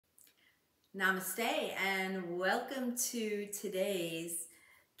Namaste and welcome to today's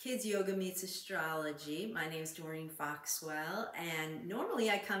Kids Yoga Meets Astrology. My name is Doreen Foxwell and normally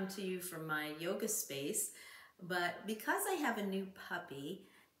I come to you from my yoga space, but because I have a new puppy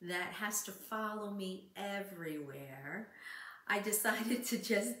that has to follow me everywhere, I decided to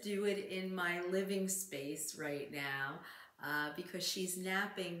just do it in my living space right now because she's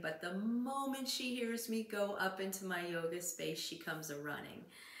napping, but the moment she hears me go up into my yoga space, she comes a-running.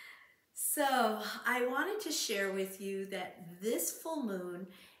 So I wanted to share with you that this full moon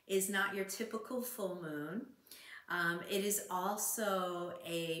is not your typical full moon. It is also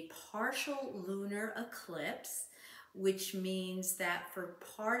a partial lunar eclipse, which means that for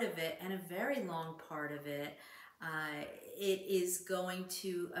part of it, and a very long part of it, it is going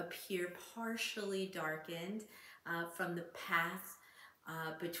to appear partially darkened from the path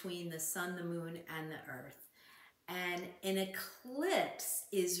between the sun, the moon, and the earth. And an eclipse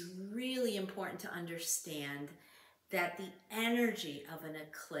is really important to understand that the energy of an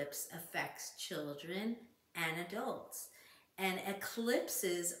eclipse affects children and adults. And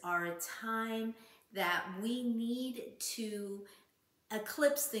eclipses are a time that we need to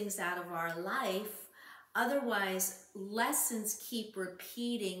eclipse things out of our life. Otherwise, lessons keep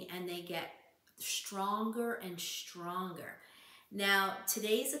repeating and they get stronger and stronger. Now,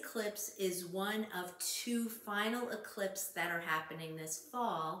 today's eclipse is one of two final eclipses that are happening this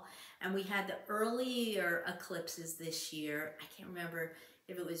fall. And we had the earlier eclipses this year. I can't remember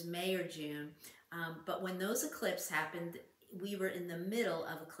if it was May or June. But when those eclipses happened, we were in the middle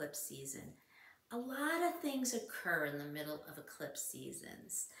of eclipse season. A lot of things occur in the middle of eclipse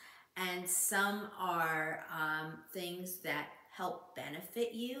seasons. And some are things that help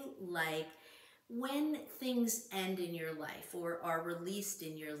benefit you, like when things end in your life or are released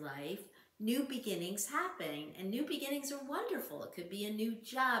in your life, new beginnings happen, and new beginnings are wonderful. It could be a new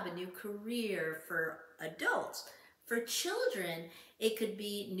job, a new career for adults. For children, it could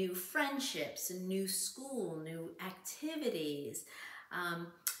be new friendships, a new school, new activities.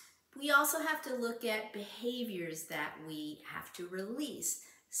 We also have to look at behaviors that we have to release.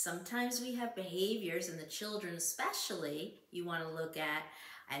 Sometimes we have behaviors, and the children especially, you want to look at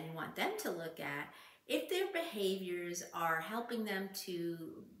and you want them to look at if their behaviors are helping them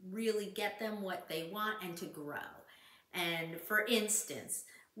to really get them what they want and to grow. And for instance,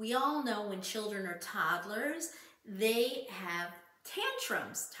 we all know when children are toddlers, they have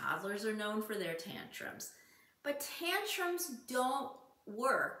tantrums. Toddlers are known for their tantrums. But tantrums don't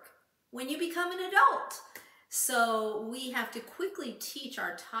work when you become an adult. So we have to quickly teach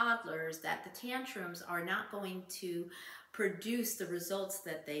our toddlers that the tantrums are not going to produce the results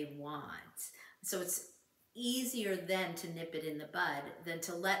that they want. So it's easier then to nip it in the bud than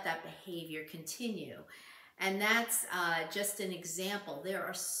to let that behavior continue. And that's just an example. There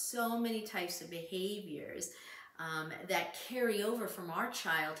are so many types of behaviors that carry over from our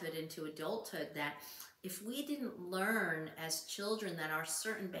childhood into adulthood that if we didn't learn as children that our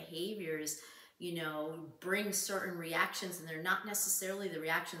certain behaviors, bring certain reactions and they're not necessarily the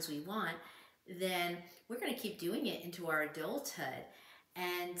reactions we want, then we're going to keep doing it into our adulthood.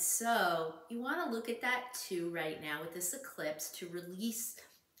 And so you want to look at that too right now with this eclipse to release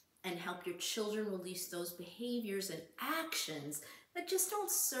and help your children release those behaviors and actions that just don't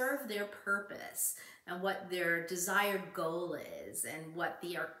serve their purpose and what their desired goal is and what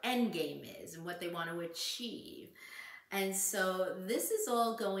their end game is and what they want to achieve. And so this is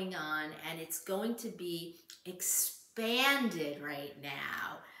all going on, and it's going to be expanded right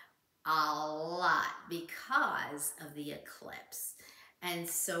now a lot because of the eclipse. And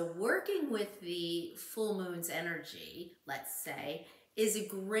so working with the full moon's energy, let's say, is a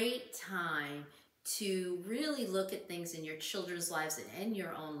great time to really look at things in your children's lives and in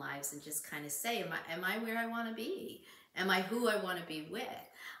your own lives and just kind of say, am I where I want to be? Am I who I want to be with?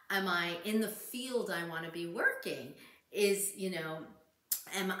 Am I in the field I want to be working?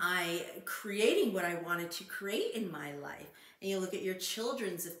 Am I creating what I wanted to create in my life? And you look at your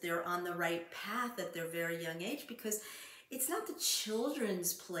children's, if they're on the right path at their very young age, because it's not the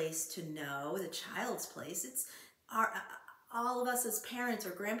children's place to know, the child's place. It's all of us as parents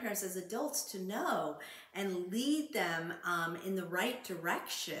or grandparents, as adults, to know and lead them in the right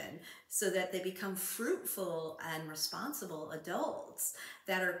direction so that they become fruitful and responsible adults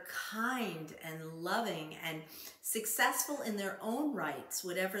that are kind and loving and successful in their own rights,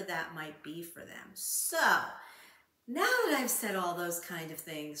 whatever that might be for them. So now that I've said all those kind of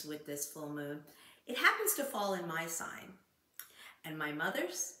things with this full moon, it happens to fall in my sign. And my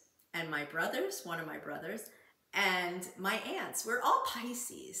mother's and my brother's, one of my brothers, and my aunts, we're all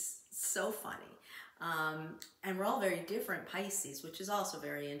Pisces. So funny. And we're all very different Pisces, which is also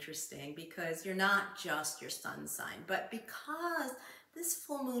very interesting because you're not just your sun sign. But because this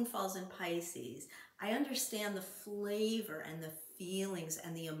full moon falls in Pisces, I understand the flavor and the feelings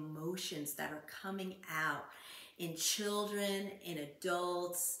and the emotions that are coming out in children, in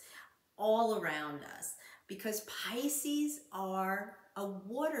adults, all around us. Because Pisces are a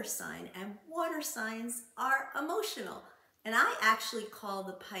water sign and water signs are emotional. And I actually call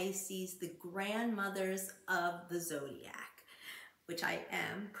the Pisces the grandmothers of the zodiac, which I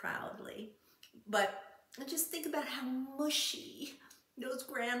am proudly. But just think about how mushy those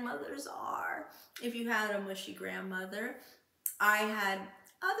grandmothers are. If you had a mushy grandmother, I had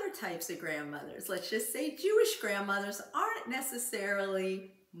other types of grandmothers. Let's just say Jewish grandmothers aren't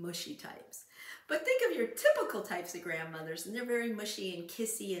necessarily mushy types. But think of your typical types of grandmothers, and they're very mushy and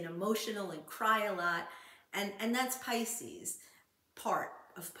kissy and emotional and cry a lot. And that's Pisces, part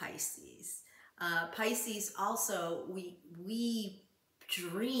of Pisces. Pisces also, we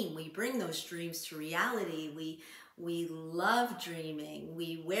dream, we bring those dreams to reality. We love dreaming.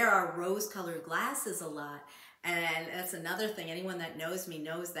 We wear our rose-colored glasses a lot. And that's another thing. Anyone that knows me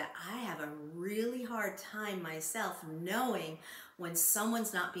knows that I have a really hard time myself knowing when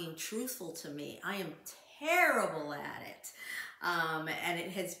someone's not being truthful to me. I am terrible at it. And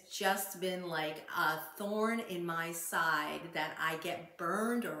it has just been like a thorn in my side that I get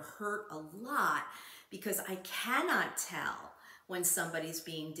burned or hurt a lot because I cannot tell when somebody's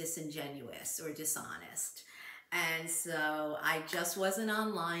being disingenuous or dishonest. And so I just wasn't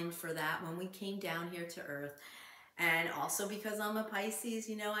online for that when we came down here to Earth. And also because I'm a Pisces,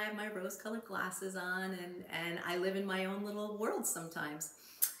 you know, I have my rose-colored glasses on and I live in my own little world sometimes.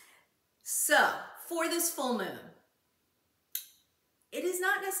 So for this full moon, it is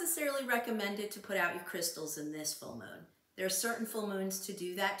not necessarily recommended to put out your crystals in this full moon. There are certain full moons to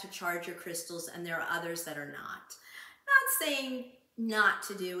do that, to charge your crystals, and there are others that are not. Not saying not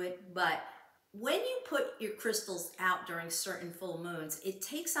to do it, but when you put your crystals out during certain full moons, it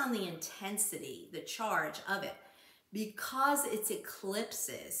takes on the intensity, the charge of it. Because it's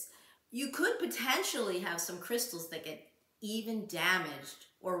eclipses, you could potentially have some crystals that get even damaged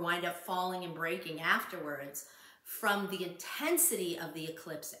or wind up falling and breaking afterwards from the intensity of the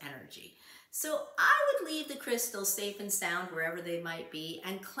eclipse energy. So I would leave the crystals safe and sound wherever they might be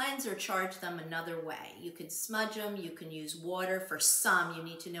and cleanse or charge them another way. You can smudge them, you can use water. For some, you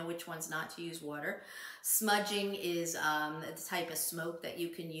need to know which ones not to use water. Smudging is the type of smoke that you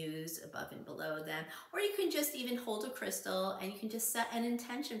can use above and below them. Or you can just even hold a crystal and you can just set an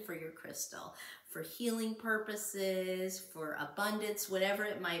intention for your crystal for healing purposes, for abundance, whatever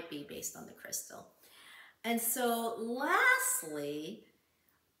it might be based on the crystal. And so lastly,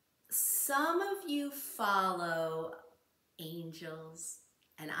 some of you follow angels,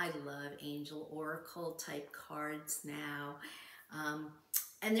 and I love angel oracle type cards now.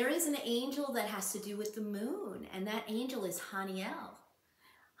 And there is an angel that has to do with the moon, and that angel is Haniel.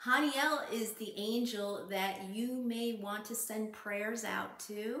 Haniel is the angel that you may want to send prayers out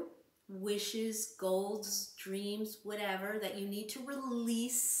to, wishes, goals, dreams, whatever, that you need to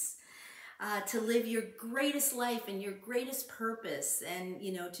release to live your greatest life and your greatest purpose, and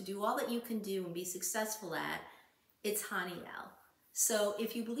you know, to do all that you can do and be successful at. It's Haniel. So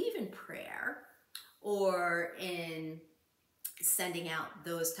if you believe in prayer or in sending out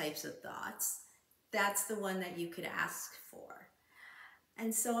those types of thoughts, that's the one that you could ask for.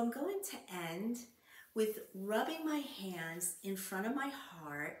 And so I'm going to end with rubbing my hands in front of my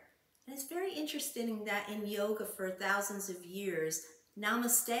heart. And it's very interesting that in yoga for thousands of years,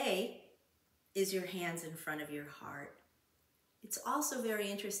 namaste is your hands in front of your heart. It's also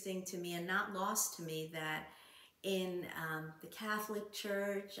very interesting to me and not lost to me that in the Catholic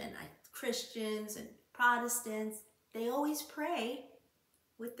Church and Christians and Protestants, they always pray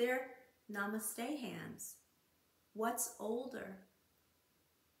with their namaste hands. What's older?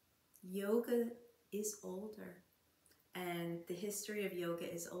 Yoga is older, and the history of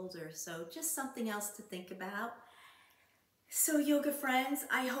yoga is older. So just something else to think about. So yoga friends,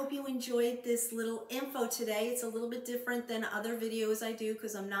 I hope you enjoyed this little info today. It's a little bit different than other videos I do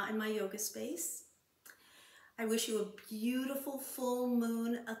because I'm not in my yoga space. I wish you a beautiful full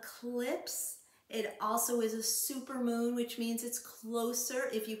moon eclipse. It also is a super moon, which means it's closer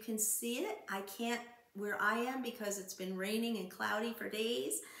if you can see it. I can't where I am because it's been raining and cloudy for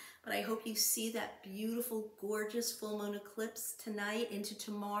days, but I hope you see that beautiful, gorgeous full moon eclipse tonight into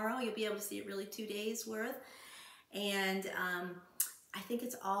tomorrow. You'll be able to see it really 2 days worth. And I think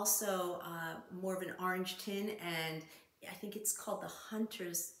it's also more of an orange tint, and I think it's called the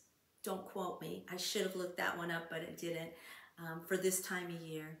Hunter's, don't quote me, I should have looked that one up, but it didn't, for this time of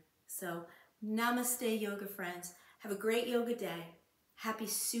year. So Namaste, yoga friends. Have a great yoga day. Happy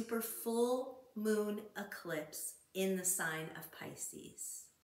super full moon eclipse in the sign of Pisces.